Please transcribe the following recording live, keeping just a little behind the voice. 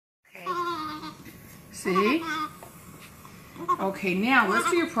See? Okay, now let's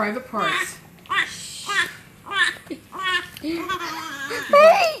do your private parts. Wait!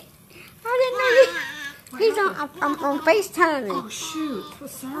 I didn't know you. He's on. I'm on FaceTime. Oh shoot! Oh,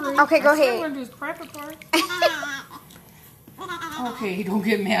 sorry. Okay, go ahead. I want to do his private part. Okay, don't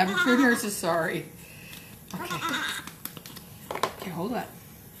get mad. Your nurse is sorry. Okay. Okay, hold on.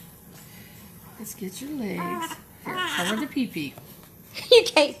 Let's get your legs. Here, cover the pee-pee. You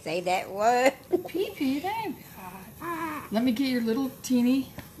can't say that word. Pee-pee, thank God. Let me get your little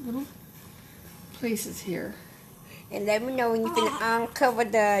teeny little places here. And let me know when you can uncover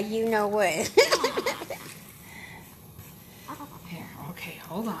the you know what. Here, okay,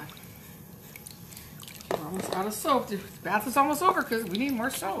 hold on. We're almost out of soap. The bath is almost over because we need more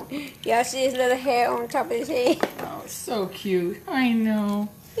soap. Y'all see his little hair on top of his head? Oh, it's so cute. I know.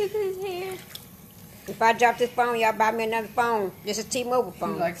 Look at his hair. If I drop this phone, y'all buy me another phone. This is T-Mobile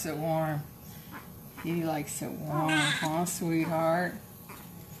phone. He likes it warm. He likes it warm, huh, sweetheart?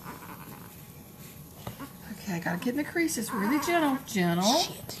 Okay, I gotta get in the creases. Really gentle. Gentle.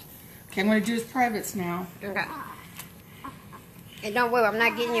 Shit. Okay, I'm gonna do his privates now. Okay. And don't worry, I'm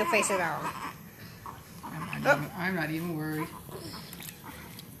not getting your face at all. I'm not even worried.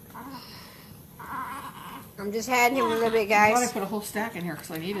 I'm just hiding him a little bit, I thought I guys. put a whole stack in here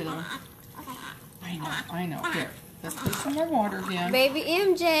because I needed them. I know. Here, let's put some more water in. Baby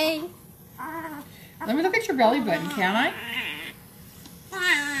MJ. Let me look at your belly button, can I?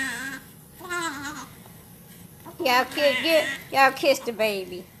 Y'all kiss the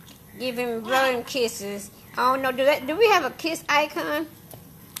baby. Give him blowing kisses. I don't know. Do we have a kiss icon?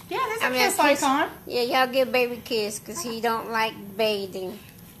 Yeah, there's a kiss icon. Yeah, y'all give baby a kiss because he don't like bathing.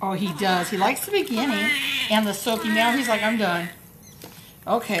 Oh, he does. He likes the beginning and the soaky. Now he's like, I'm done.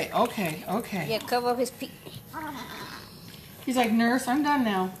 Okay. Yeah, cover up his pee. He's like, nurse, I'm done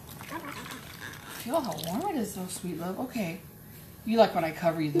now. Feel how warm it is, though, sweet love. Okay. You like when I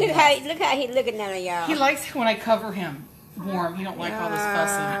cover you. Look how he looking at y'all. He likes when I cover him warm. He don't like all this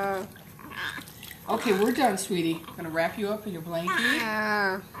fussing. Okay, we're done, sweetie. I'm gonna wrap you up in your blanket.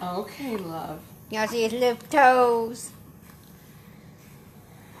 Okay, love. Y'all see his little toes.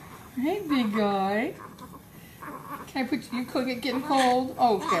 Hey, big guy. Can I put you getting cold?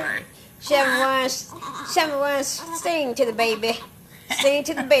 Okay. 71, sing to the baby. Sing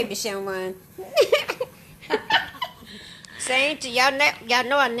to the baby, 71. Sing to y'all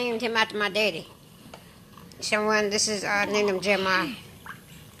know I named him after my daddy. 71, this is I named him Jeremiah.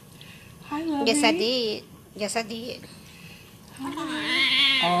 Hi, love. Yes, I did. Yes, I did.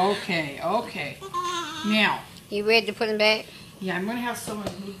 Okay. Now. You ready to put him back? Yeah, I'm gonna have someone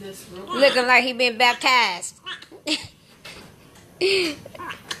move this real quick. Looking like he been baptized. Ladies, you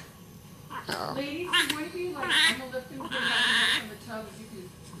want to be like, I'm gonna lift him from the tub as you can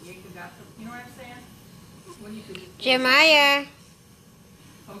yank the bathtub. You know what I'm saying? When you can. Jeremiah.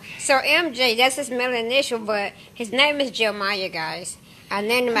 Okay. So MJ, that's his middle initial, but his name is Jeremiah, guys. I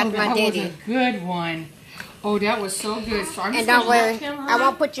named him after my daddy. That was a good one. Oh, that was so good. So I'm just don't worry, lift him, I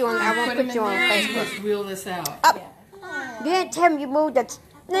won't put you on. I won't put put you on Facebook. Let's wheel this out. Up. You didn't tell me you moved the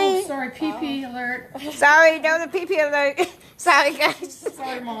Oh, sorry, pee-pee alert. Sorry, that was a pee-pee alert. Sorry, guys.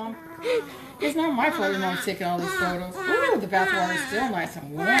 Sorry, Mom. It's not my fault your mom's taking all these photos. Ooh, the bath water is still nice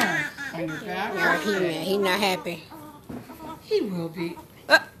and warm on your back. No, he not happy. He will be.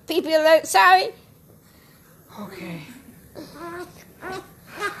 Pee-pee alert. Sorry. Okay.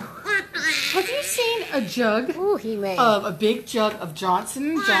 Have you seen a jug of a big jug of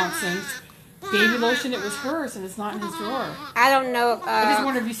Johnson & Johnson's baby lotion? It was hers, and it's not in his drawer. I don't know. I just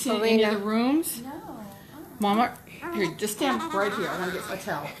wonder if you've seen it in any of the rooms. No. Mama, here, just stand right here. I want to get my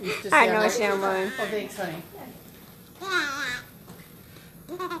towel. I know it's someone. Oh, thanks, honey.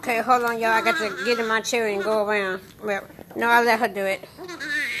 Okay, hold on, y'all. I got to get in my chair and go around. Well, no, I'll let her do it.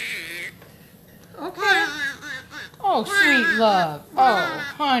 Okay. Oh, sweet love. Oh,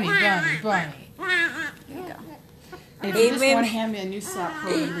 honey, bunny. Here you go. And if you just want to hand me a new sock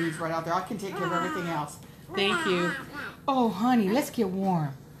coat and leaves right out there, I can take care of everything else. Thank you. Oh, honey, let's get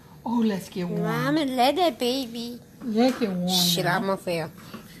warm. Oh, let's get warm. Mama, let that baby. Let's get warm. Shit, now. I'm gonna fail.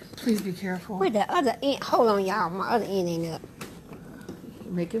 Please be careful. Where the other end? Hold on, y'all. My other end ain't up.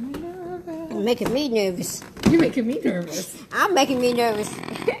 You're making me nervous. You're making me nervous. You're making me nervous. I'm making me nervous.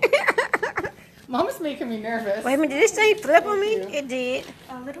 Mama's making me nervous. Wait a minute, did this thing flip on me? It did.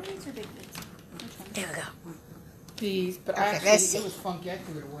 Little beads or big beads? There we go. These, but Okay, actually, let's see. it was funky. I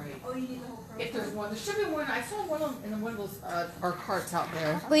threw it away. Oh, you need the whole program? If there's one, there should be one. I saw one of them in one of those our carts out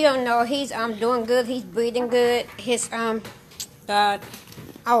there. We don't know. He's doing good. He's breathing good. His oh,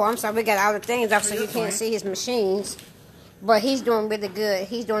 I'm sorry. We got all the things off, so you can't see his machines. But he's doing really good.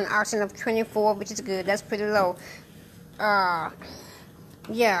 He's doing an oxygen of 24, which is good. That's pretty low.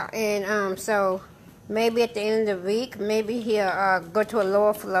 Yeah, and so maybe at the end of the week, maybe he'll go to a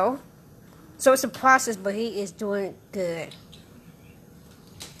lower flow. So it's a process, but he is doing good.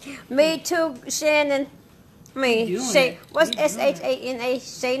 Me too, Shannon. I mean, what's S-H-A-N-A,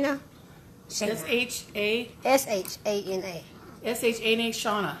 Shana? S-H-A? S-H-A-N-A. S-H-A-N-A,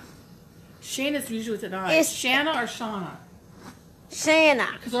 Shauna. Shana's usually with an I. It's Shanna or Shauna? Shanna.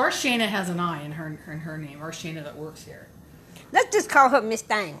 Because our Shana has an I in her name. Our Shana that works here. Let's just call her Miss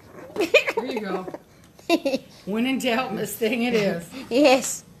Thing. There you go. When in doubt, Miss Thing it is.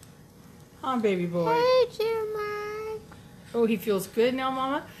 Yes. Huh, baby boy. Hey, Jeremiah. Oh, he feels good now,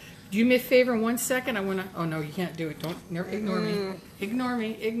 Mama. Do you me a favor in 1 second? I want to. Oh no, you can't do it. Don't ignore me. Ignore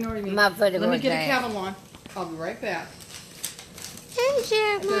me. Ignore me. My vertigo. Let me get a Cavalon. I'll be right back. Hey,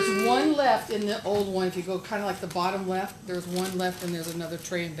 Jeremiah. There's one left in the old one. If you go kind of like the bottom left, there's one left, and there's another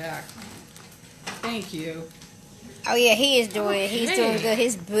tray in back. Thank you. Oh yeah, he is doing it. He's doing good.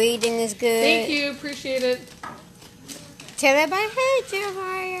 His breathing is good. Thank you. Appreciate it. Tell everybody, hey,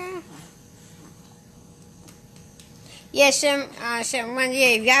 Jeremiah. Yes,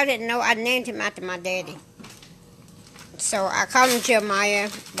 if y'all didn't know, I named him after my daddy. So I call him Jeremiah,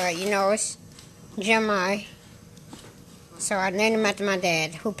 but you know, it's Jeremiah. So I named him after my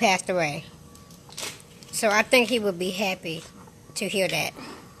dad, who passed away. So I think he would be happy to hear that.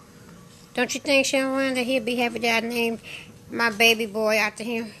 Don't you think, Sharon, that he'll be happy that I named my baby boy after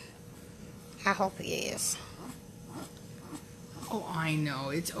him? I hope he is. Oh, I know.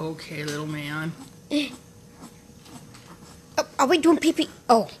 It's okay, little man. Oh, are we doing pee-pee?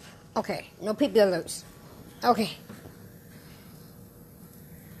 Oh, okay. No pee-pee alerts. Okay.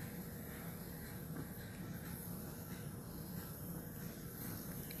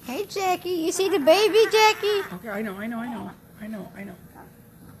 Hey, Jackie. You see the baby, Jackie? Okay, I know.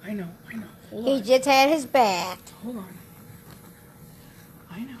 He just had his bath. Hold on.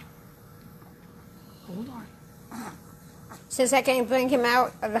 I know. Hold on. Since I can't bring him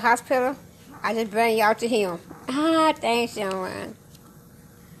out of the hospital, I just bring y'all to him. Ah, thanks, Sharon.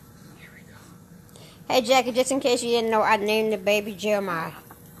 Here we go. Hey, Jackie, just in case you didn't know, I named the baby Jeremiah.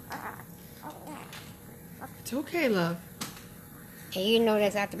 It's okay, love. And you know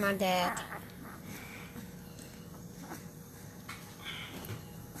that's after my dad.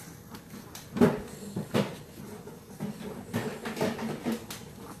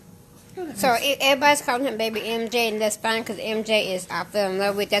 So everybody's calling him baby MJ, and that's fine because MJ is I fell in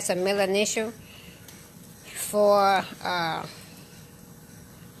love with. That's a middle initial for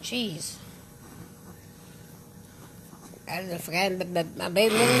jeez, I forgot my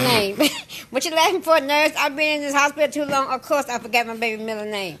baby middle name. What you laughing for, nurse? I've been in this hospital too long. Of course, I forgot my baby middle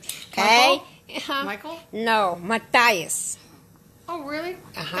name. Okay, Michael? No, Matthias. Oh, really?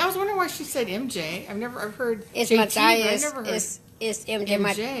 I was wondering why she said MJ. I've heard it's JT, Matthias. I've never heard It's MJ.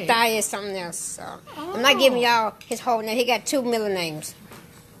 Matthias something else. So I'm not Oh. giving y'all his whole name. He got two middle names.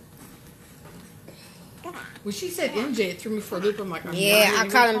 When she said MJ, it threw me for a loop. I'm like, Yeah, I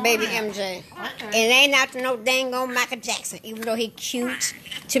call him baby MJ. Okay. And it ain't after no dang on Michael Jackson, even though he cute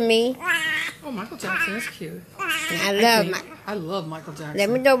to me. Oh, Michael Jackson is cute. And I love Michael Jackson. Let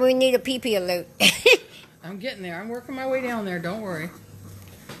me know when we need a pee-pee alert. I'm getting there. I'm working my way down there. Don't worry.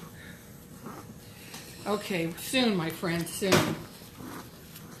 Okay, soon, my friend, soon.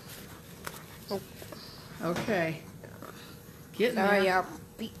 Okay. Getting Sorry, there.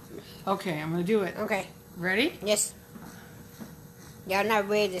 y'all. Okay, I'm going to do it. Okay. Ready? Yes. Y'all not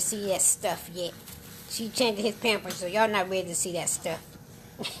ready to see that stuff yet. She changed his pampers, so y'all not ready to see that stuff.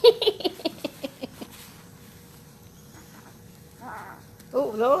 Oh,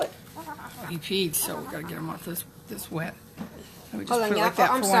 Lord. He peed, so we got to get him off this wet. Let me just Hold on, put it y'all. like that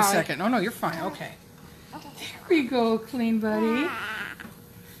Oh, for I'm 1 sorry. second. Oh, no, you're fine. Okay. There we go, clean buddy.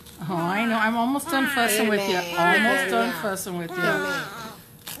 Oh, I know. I'm almost done fussing with you. Almost done fussing with you.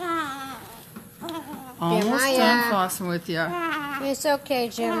 Almost done fussing with you. It's okay,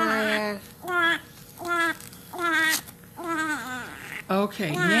 Jeremiah.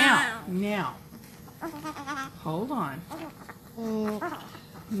 Okay, now. Hold on.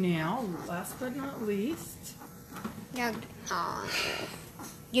 Now, last but not least.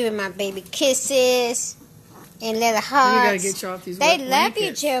 Giving my baby kisses and little We hugs. gotta get you off these They wet love you,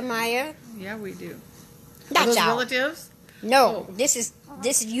 blankets. Jeremiah. Yeah, we do. Are Not those y'all. relatives? No, this is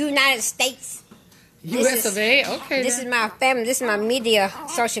United States. US of A? Okay, This then. is my family. This is my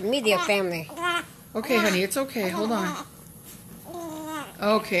social media family. Okay, honey, it's okay. Hold on.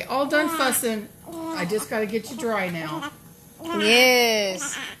 Okay, all done fussing. I just gotta get you dry now.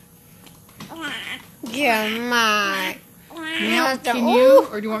 Yes. Jeremiah. Now, can you,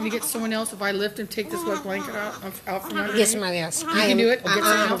 or do you want me to get someone else if I lift and take this wet blanket out from under Get you? somebody else. You can do it? Or get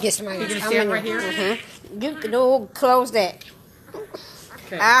someone else? Get somebody You else. can stand right here? You can close that.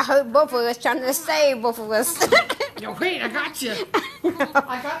 Okay. I heard both of us trying to save both of us. Yo, wait, I got you.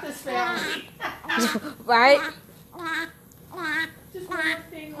 I got this family. Right? Just one more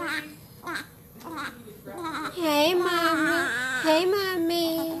thing, lady. Hey, Mama. Hey,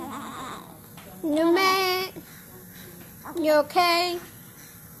 Mommy. You mad? You okay?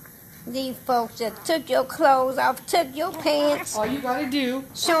 These folks that took your clothes off, took your pants, All you gotta do.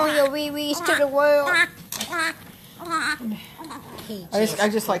 showing your wee-wees to the world. I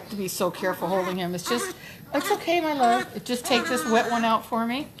just like to be so careful holding him. It's okay, my love. Just take this wet one out for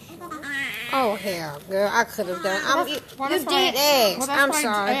me. Oh, hell, girl, I could have done. You That's did why- ask. well, that's I'm why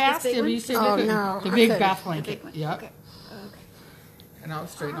sorry. I asked him. You said Oh, you couldn't. no, The I big couldn't. bath blanket. Yep. And I'll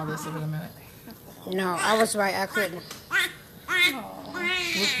straighten all this up in a minute. No, I was right. I couldn't.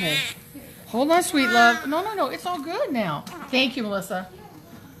 Okay. Hold on, sweet love. No. It's all good now. Thank you, Melissa.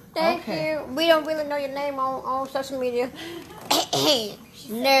 Thank Okay. you. We don't really know your name on social media.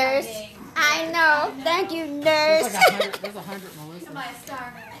 Nurse. I know. Thank you, There's nurse. like 100, Melissa. My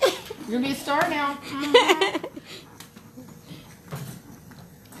star. You're gonna be a star now.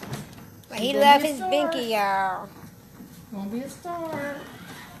 He loves his binky, y'all. Gonna be a star.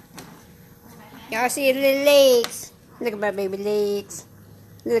 Y'all see his little legs. Look at my baby legs.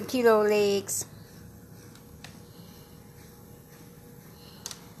 Little cute little legs.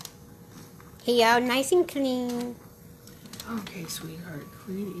 He all nice and clean. Okay, sweetheart.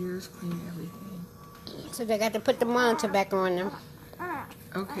 Clean ears, clean everything. So they got to put the monitor back on them.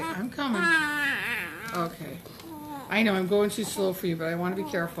 Okay, I'm coming. Okay. I know I'm going too slow for you, but I want to be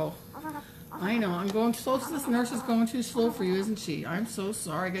careful. I know I'm going slow. This nurse is going too slow for you, isn't she? I'm so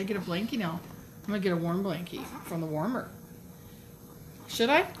sorry. I gotta get a blankie now. I'm gonna get a warm blankie from the warmer. Should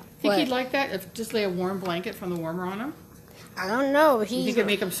I? Think What? he'd like that? If just lay a warm blanket from the warmer on him? I don't know. You think it'd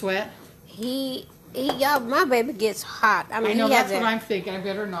make him sweat? Y'all, my baby gets hot. I mean, I know he has that's what a, I'm thinking. I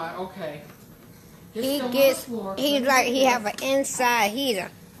better not. Okay. Just he still on the gets, floor. he's like, he have an inside heater.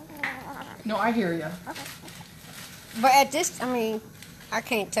 No, I hear you. But at this, I mean, I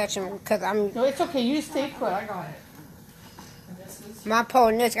can't touch him because No, it's okay. You just stay put. I got it. And this is... my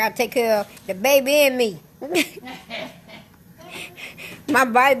poor nurse got to take care of the baby and me. My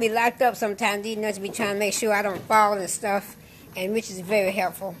body be locked up sometimes. These nurses be trying to make sure I don't fall and stuff, and which is very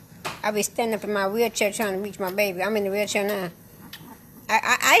helpful. I be standing up in my wheelchair trying to reach my baby. I'm in the wheelchair now.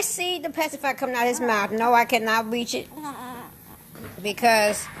 I see the pacifier coming out of his mouth. No, I cannot reach it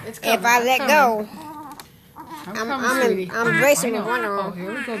because It's coming, if I it's let coming. go, I'm I'm bracing with one Oh, arm.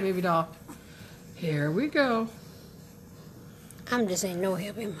 here we go, baby doll. Here we go. I'm just ain't no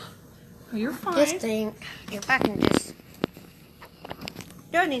help him. Oh, you're fine. This thing, if I can just,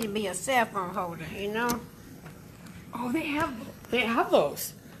 there need to be a cell phone holder, you know. Oh, they have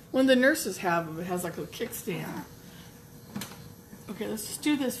those. When the nurses have them, it has like a kickstand. Okay, let's just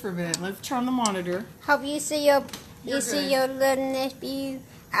do this for a minute. Let's turn on the monitor. Hope you see your, You're see good. your little nephew.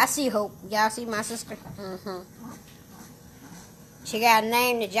 I see Hope. Y'all see my sister? She got a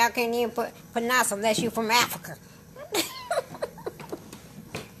name that y'all can't even pronounce unless you from Africa.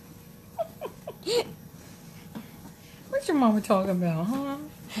 What's your mama talking about, huh?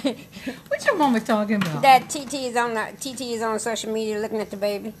 What's your mama talking about? That TT is on social media looking at the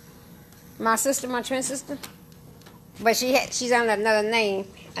baby. My sister, my twin sister. But she's on another name,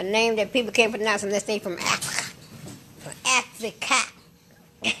 a name that people can't pronounce unless they from Africa. From Africa.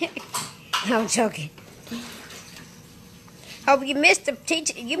 I'm joking. Hope you missed the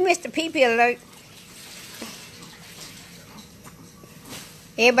PP alert.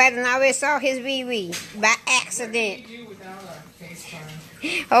 Everybody done already saw his wee by accident. do without a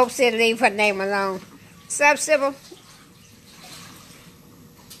FaceTime? Hope said leave her name alone. Sup, Sybil?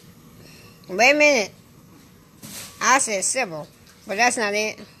 Wait a minute. I said Sybil, but that's not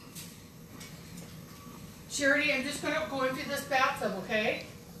it. Charity, I'm just gonna go into this bathtub, okay?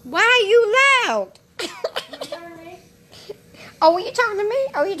 Why are you loud? You hear me? Oh, were you talking to me?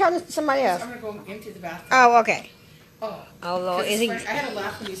 Or were you talking to somebody else? I'm gonna go into the bathtub. Oh, okay. Oh. Oh, Lord. Because Is he? I had a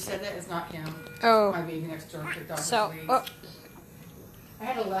laugh when you said that. It's not him. Oh. My baby next door. The dog So, was waiting. oh, I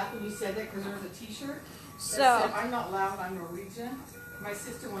had a laugh when you said that because there was a T-shirt that So- said, "I'm not loud, I'm Norwegian." My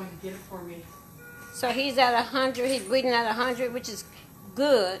sister wanted to get it for me. so he's at 100. He's breathing at 100, which is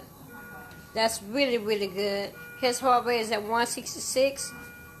good. That's really, really good. His heart rate is at 166.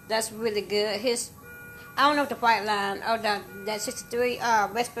 That's really good. I don't know if the white line, that 63,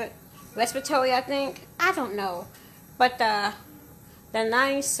 respiratory, I think. I don't know. But the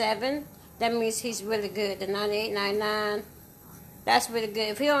 97, that means he's really good. The 98, 99, that's really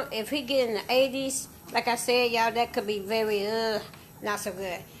good. If he get in the 80s, like I said, y'all, that could be very not so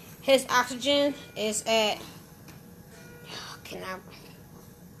good. His oxygen is at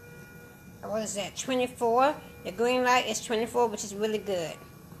what is that? 24. The green light is 24, which is really good.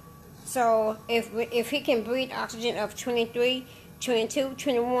 So if he can breathe oxygen of 23, 22,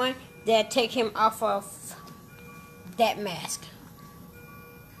 21, they'll take him off of that mask.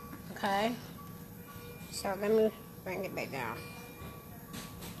 Okay. So let me bring it back down.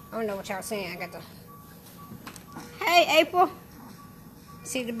 I don't know what y'all saying. I got the. Hey, April.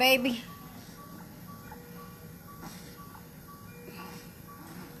 See the baby?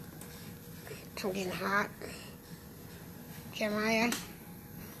 I'm getting hot. Jeremiah.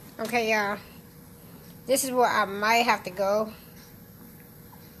 Okay, y'all. This is where I might have to go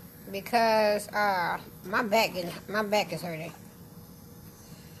because my back is hurting.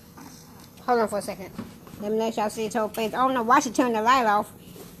 Hold on for a second. Let me let y'all see his whole face. I don't know why she turned the light off.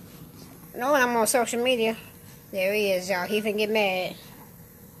 No, I'm on social media. There he is, y'all. He finna get mad.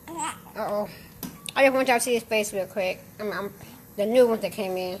 Uh-oh. I just want y'all to see his face real quick. I'm the new ones that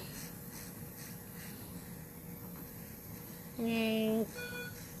came in. Yay.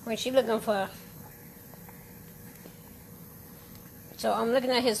 What she looking for? So I'm looking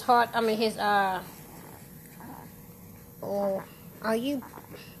at his heart. I mean his Oh, are you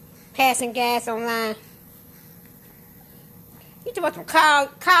passing gas online? You talking about some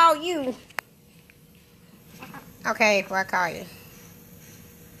call you? Okay, before I call you.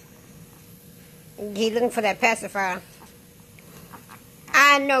 He looking for that pacifier.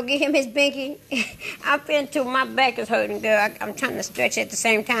 I know, get him his binky. I'm feeling too, my back is hurting, girl. I'm trying to stretch at the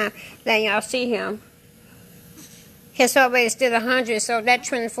same time, letting y'all see him. His heart rate is still 100, so that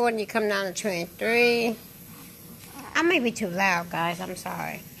 24 you come down to 23. I may be too loud, guys. I'm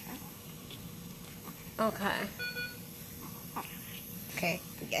sorry. Okay. Okay.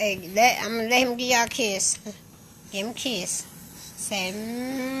 Hey, I'm gonna let him give y'all a kiss. Give him a kiss. Say,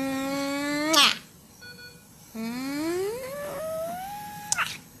 mwah.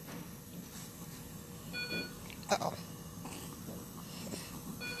 Uh-oh.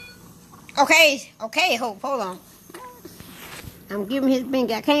 Okay, Hope, hold on. I'm giving his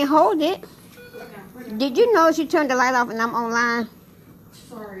binky. I can't hold it. Did you know she turned the light off and I'm online?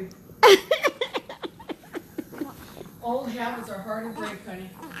 Sorry. Old habits are hard to break, honey.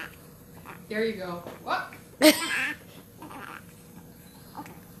 There you go. What?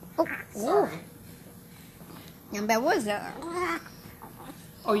 Oh, sorry. And that was that.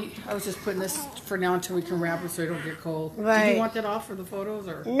 Oh, I was just putting this for now until we can wrap it so it don't get cold. Right. Did you want that off for the photos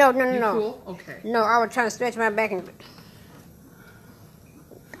or? No. You cool? Okay. No, I was trying to stretch my back and.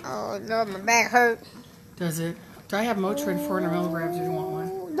 Oh Lord, my back hurt. Does it? Do I have Motrin 400 milligrams? If you want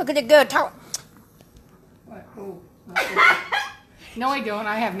one? Look at the girl talk. What? Oh. No, I don't.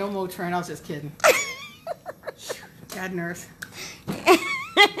 I have no Motrin. I was just kidding. Bad nurse.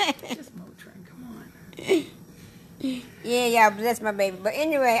 Just Motrin. Come on. Yeah, y'all bless my baby. But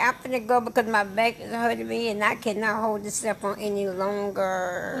anyway, I'm finna go because my back is hurting me and I cannot hold this up on any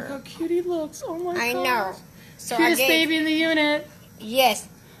longer. Look how cute he looks. Oh my god. I know. So Cutest baby in the unit. Yes.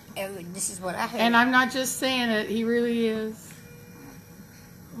 This is what I heard. And I'm not just saying it. He really is.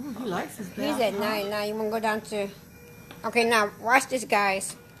 Oh, he likes his back. He's at 99. You want to go down to... Okay, now, watch this,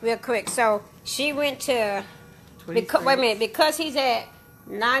 guys, real quick. So, she went to... wait a minute. Because he's at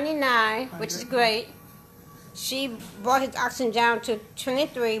 99, which is great, she brought his oxygen down to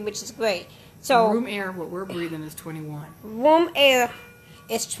 23, which is great. So room air, what we're breathing, is 21. Room air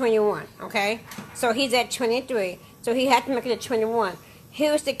is 21, okay? So he's at 23. So he had to make it at 21.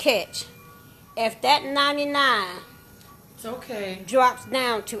 Here's the catch. If that 99 it's okay. drops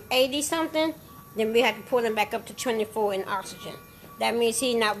down to 80-something, then we have to pull him back up to 24 in oxygen. That means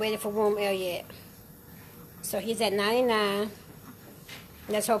he's not ready for room air yet. So he's at 99.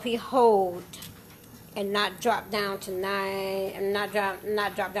 Let's hope he holds and not drop down to 9 and not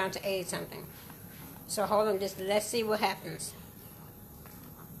drop down to 80 something. So hold on, just let's see what happens.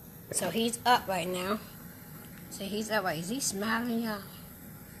 So he's up right now. So he's up right. Is he smiling, y'all?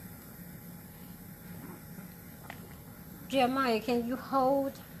 Jeremiah, can you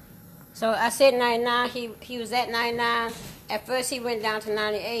hold? So I said 99. He was at 99. At first he went down to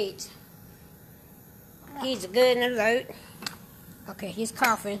 98. He's good and alert. Okay, he's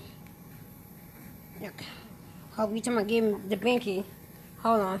coughing. Okay. Hope you talking about give him the binky.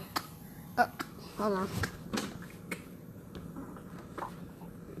 Hold on. Oh, hold on.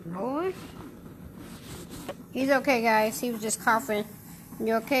 Lord. He's okay, guys. He was just coughing.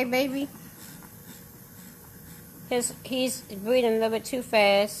 You okay, baby? He's breathing a little bit too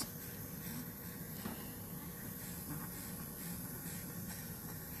fast.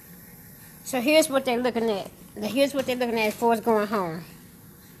 So here's what they're looking at. Here's what they're looking at as far as going home.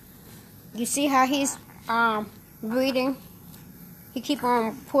 You see how he's breathing? He keep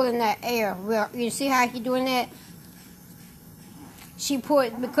on pulling that air. Well, you see how he doing that?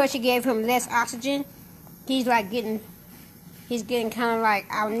 Because she gave him less oxygen. He's getting kind of like,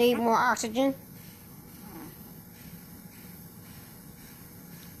 I need more oxygen.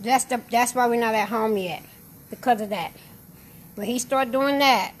 That's why we're not at home yet, because of that. When he started doing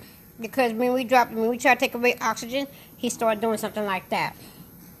that, because when we try to take away oxygen, he started doing something like that.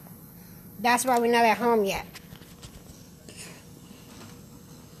 That's why we're not at home yet.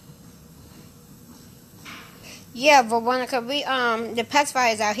 Yeah, Veronica, the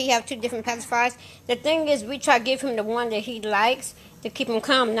pacifiers out. He have 2 different pacifiers. The thing is, we try to give him the one that he likes to keep him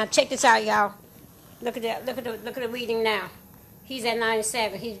calm. Now check this out, y'all. Look at that. Look at the reading now. He's at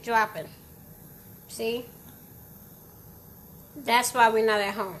 97. He's dropping. See? That's why we're not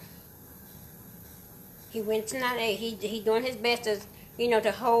at home. He went to 98. He doing his best to,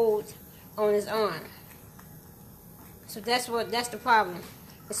 to hold on his arm. So that's the problem.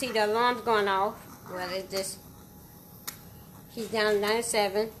 You see the alarm's going off. Well, it's just, he's down to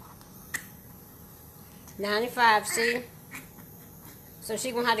 97. 95, see? So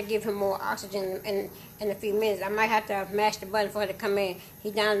she's going to have to give him more oxygen in a few minutes. I might have to mash the button for her to come in.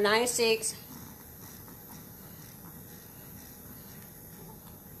 He's down to 96.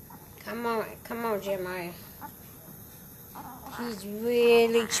 Come on, Jeremiah. He's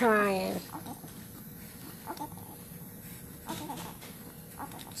really trying.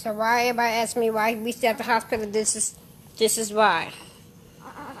 So why everybody asks me why we stay at the hospital, this is why.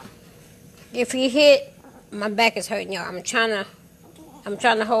 If he hit, my back is hurting, y'all. I'm trying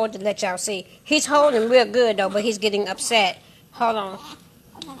to hold to let y'all see. He's holding real good though, but he's getting upset. Hold on.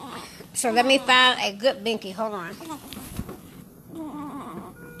 So let me find a good binky. Hold on.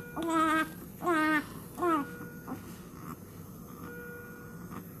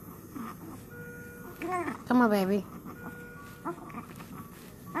 Come on, baby.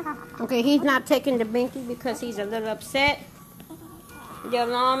 Okay, he's not taking the binky because he's a little upset. The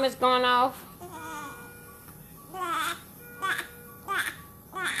alarm is going off.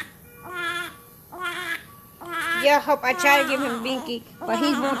 Yeah, hope I try to give him binky, but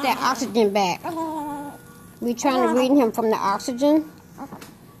he wants that oxygen back. We trying to wean him from the oxygen.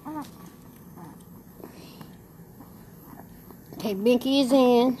 Okay, binky is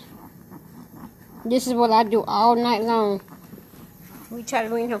in. This is what I do all night long. We try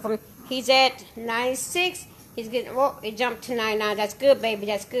to wean him from. He's at 96. He's getting. Oh, it jumped to 99. That's good, baby.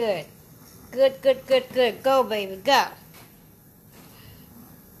 That's good. Good. Go, baby. Go.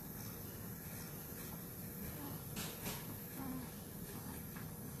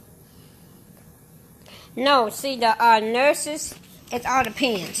 No, see the nurses. It all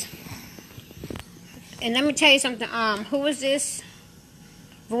depends. And let me tell you something. Who is this?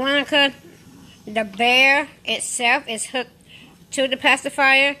 Veronica. The bear itself is hooked to the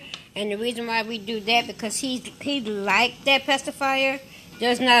pacifier, and the reason why we do that because he liked that pacifier.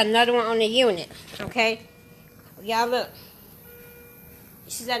 There's not another one on the unit. Okay, y'all look.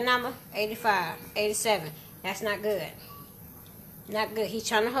 You see that number? 85, 87. That's not good. Not good. He's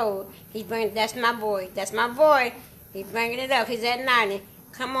trying to hold. He's bringing. That's my boy. That's my boy. He's bringing it up. He's at 90.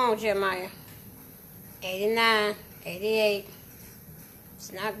 Come on, Jeremiah. 89, 88.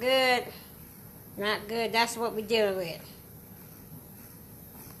 It's not good. Not good. That's what we're dealing with.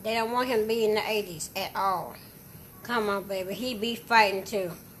 They don't want him to be in the 80s at all. Come on, baby. He be fighting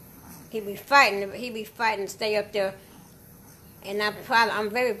too. He be fighting. He be fighting to stay up there. And I'm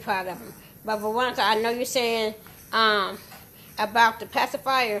very proud of him. But Veronica, I know you're saying about the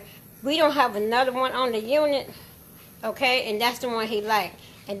pacifier. We don't have another one on the unit, okay? And that's the one he liked.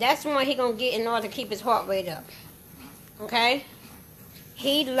 And that's the one he gonna get in order to keep his heart rate up, okay?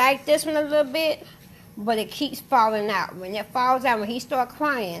 He liked this one a little bit, but it keeps falling out. When it falls out, when he starts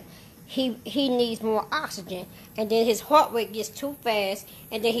crying, he needs more oxygen. And then his heart rate gets too fast,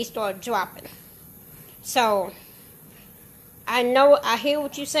 and then he starts dropping. So, I know, I hear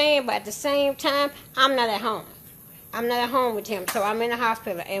what you're saying, but at the same time, I'm not at home. I'm not at home with him, so I'm in the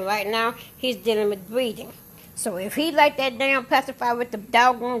hospital. And right now, he's dealing with breathing. So if he like that damn pacifier with the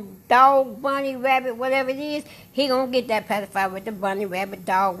dog, bunny, rabbit, whatever it is, he gonna get that pacifier with the bunny, rabbit,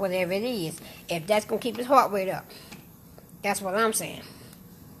 dog, whatever it is. If that's gonna keep his heart rate up. That's what I'm saying.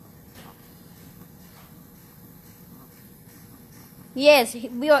 Yes,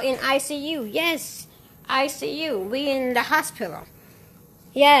 we are in ICU. Yes, ICU. We in the hospital.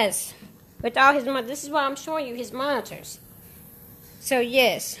 Yes, with all his monitors. This is why I'm showing you his monitors. So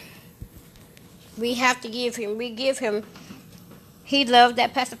yes. We have to give him, He loved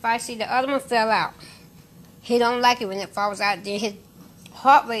that pacifier. See, the other one fell out. He don't like it when it falls out. Then his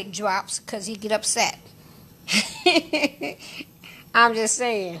heart rate drops because he get upset. I'm just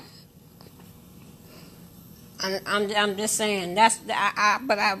saying. I'm just saying.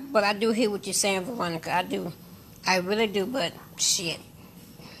 But I do hear what you're saying, Veronica. I do. I really do. But shit,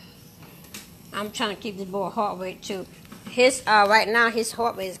 I'm trying to keep this boy heart rate too. His right now his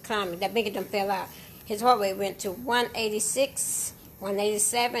heart rate is climbing. That bigger done fell out. His heart rate went to 186,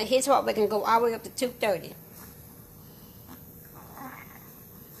 187. His heart rate can go all the way up to 230.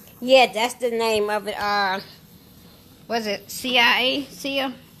 Yeah, that's the name of it. Was it CIA?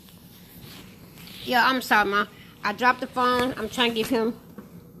 CIA? Yeah, I'm sorry, Ma. I dropped the phone. I'm trying to give him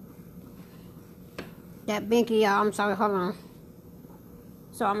that binky, y'all. I'm sorry. Hold on.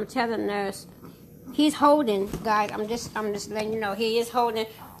 So I'm gonna tell the nurse. He's holding, guys. I'm just letting you know. He is holding.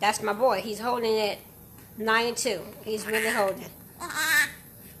 That's my boy. He's holding at 92. He's really holding.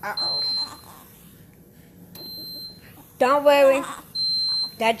 Uh-oh. Don't worry.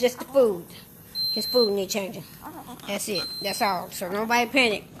 That's just the food. His food need changing. That's it. That's all. So nobody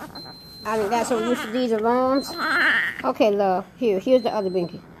panic. I done got so used to these alarms. Okay, love. Here's the other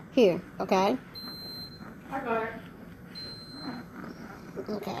binky. Here, okay? I got it.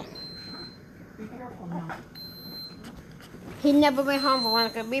 Okay. Be careful now. He never went home,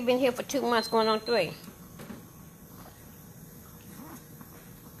 Veronica. We've been here for 2 months, going on 3.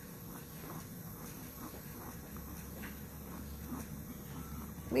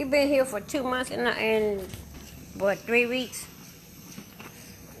 We've been here for 2 months and what, 3 weeks?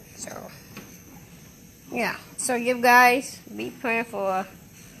 So, yeah. So you guys, be praying for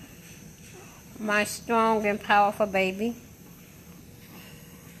my strong and powerful baby.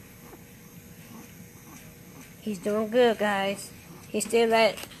 He's doing good, guys. He's still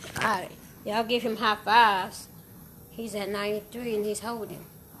at, y'all give him high fives. He's at 93 and he's holding.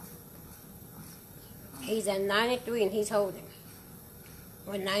 He's at 93 and he's holding.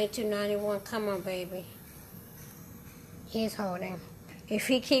 Or 92, 91, come on, baby. He's holding. If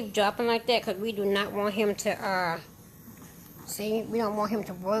he keep dropping like that, because we do not want him to, see, we don't want him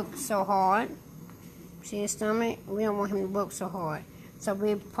to work so hard. See his stomach? We don't want him to work so hard. So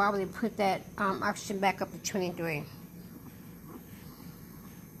we'll probably put that oxygen back up to 23.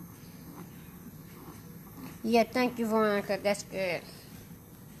 Yeah, thank you, Veronica. That's good.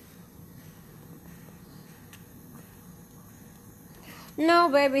 No,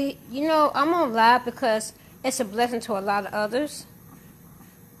 baby. You know, I'm gonna lie because it's a blessing to a lot of others.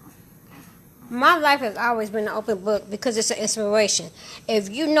 My life has always been an open book because it's an inspiration. If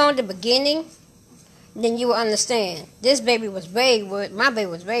you know the beginning, then you will understand. This baby was very worse. My baby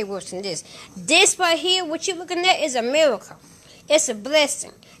was very worse than this. This right here, what you're looking at, is a miracle. It's a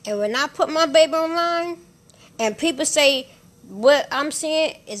blessing. And when I put my baby online, and people say what I'm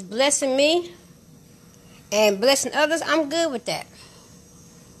seeing is blessing me and blessing others, I'm good with that.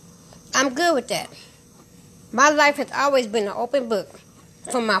 I'm good with that. My life has always been an open book.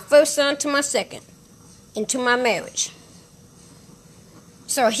 From my first son to my second. And to my marriage.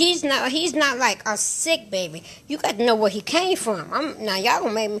 So he's not like a sick baby. You got to know where he came from. Now y'all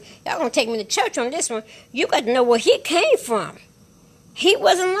gonna take me to church on this one. You got to know where he came from. He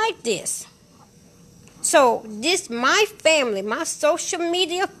wasn't like this. So this, my family, my social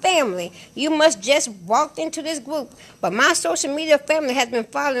media family, you must just walked into this group. But my social media family has been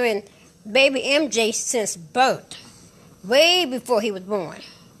following baby MJ since birth. Way before he was born.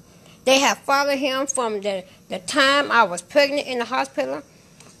 They have followed him from the time I was pregnant in the hospital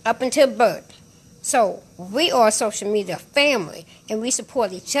up until birth. So we are a social media family and we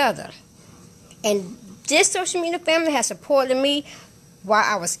support each other. And this social media family has supported me while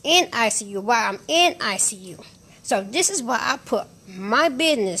I was in ICU, while I'm in ICU. So this is why I put my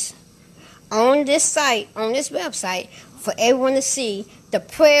business on this site, on this website, for everyone to see the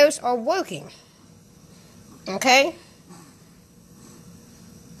prayers are working. Okay?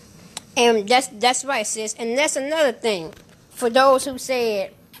 And that's right, sis. And that's another thing. For those who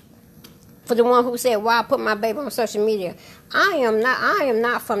said, for the one who said, why I put my baby on social media. I am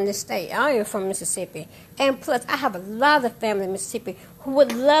not from this state. I am from Mississippi. And plus, I have a lot of family in Mississippi who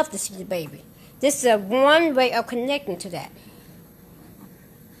would love to see the baby. This is one way of connecting to that.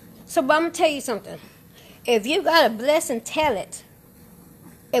 So, but I'm going to tell you something. If you got a blessing, tell it.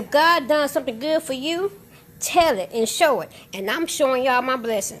 If God done something good for you, tell it and show it. And I'm showing y'all my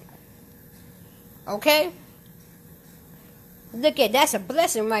blessing. Okay? Look at, that's a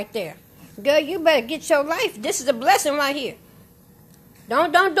blessing right there. Girl, you better get your life. This is a blessing right here.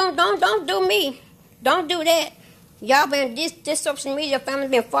 Don't do me. Don't do that. Y'all been this social media family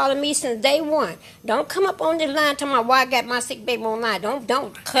been following me since day one. Don't come up on this line talking about why I got my sick baby online.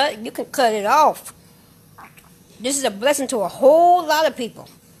 Don't cut. You can cut it off. This is a blessing to a whole lot of people,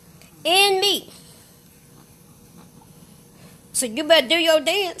 and me. So you better do your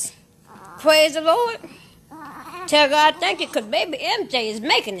dance. Praise the Lord. Tell God thank you, because baby MJ is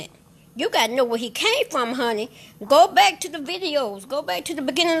making it. You got to know where he came from, honey. Go back to the videos. Go back to the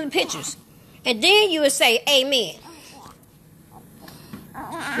beginning of the pictures. And then you will say amen.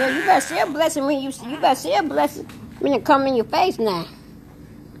 Yeah, you better see a blessing when you better see a blessing when it come in your face now.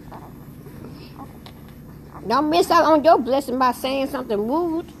 Don't miss out on your blessing by saying something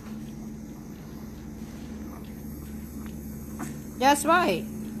rude. That's right.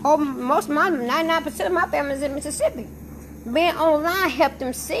 Oh, most of my 99% of my family is in Mississippi. Being online helped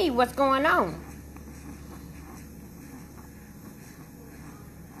them see what's going on.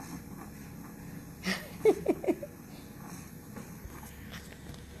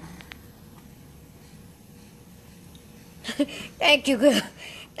 Thank you, girl.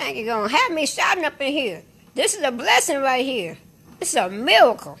 Thank you, girl. Have me shouting up in here. This is a blessing right here. This is a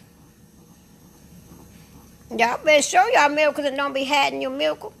miracle. Y'all better show y'all miracles and don't be hiding your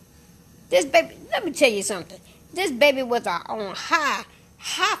miracle. This baby, let me tell you something. This baby was on high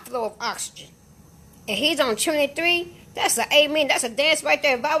flow of oxygen. And he's on 23. That's an amen. That's a dance right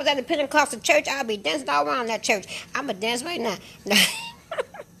there. If I was at the Pentecostal church, I'd be dancing all around that church. I'm going to dance right now.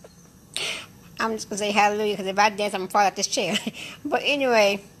 I'm just going to say hallelujah, because if I dance, I'm going to fall out this chair. But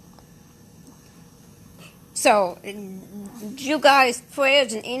anyway, so you guys'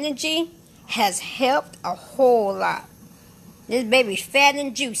 prayers and energy has helped a whole lot. This baby's fat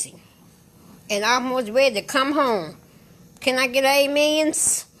and juicy and almost ready to come home. Can I get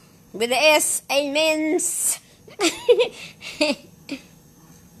amens? With the S, amens.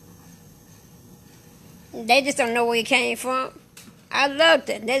 They just don't know where he came from. I love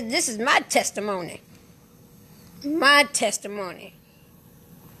that. This is my testimony. My testimony.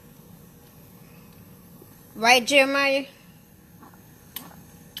 Right, Jeremiah?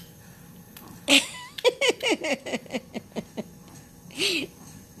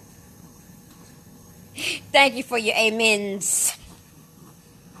 Thank you for your amens.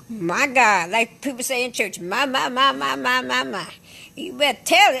 My God, like people say in church, my. You better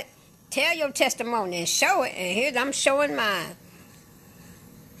tell it. Tell your testimony and show it. And here I'm showing mine.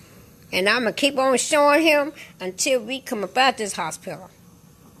 And I'm going to keep on showing him until we come up out this hospital.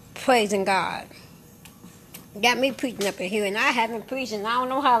 Praising God. Got me preaching up in here, and I haven't preached in I don't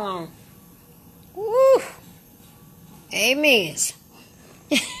know how long. Woo! Amen.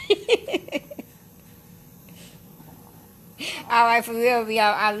 All right, for real,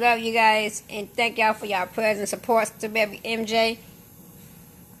 y'all. I love you guys, and thank y'all for y'all prayers and support to baby MJ.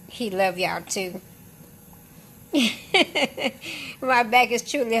 He love y'all too. My back is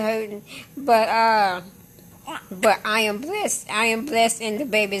truly hurting, but I am blessed. I am blessed, and the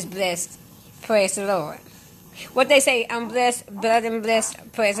baby's blessed. Praise the Lord. What they say, I'm blessed, blood and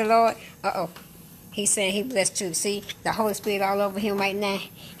blessed. Praise the Lord. Uh-oh. He's saying he blessed too. See, the Holy Spirit all over him right now.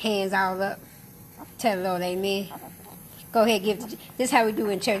 Hands all up. Tell the Lord, amen. Go ahead, give. This is how we do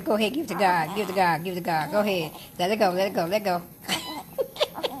in church. Go ahead, give to God. Give to God. Give to God. Go ahead. Let it go. Let it go. Let it go.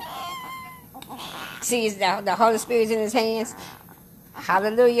 See, the Holy Spirit's in his hands.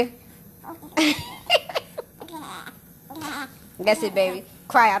 Hallelujah. That's it, baby.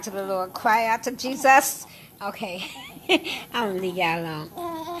 Cry out to the Lord. Cry out to Jesus. Okay. I'm going to leave y'all alone.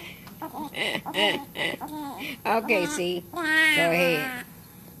 Okay, see. Go ahead.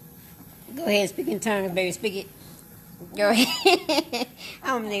 Go ahead and speak in tongues, baby. Speak it. Go ahead.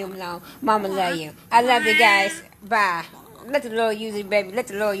 I'm going to leave him alone. Mama love you. I love you guys. Bye. Let the Lord use you, baby. Let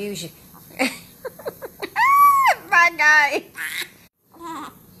the Lord use you. Bye, guys.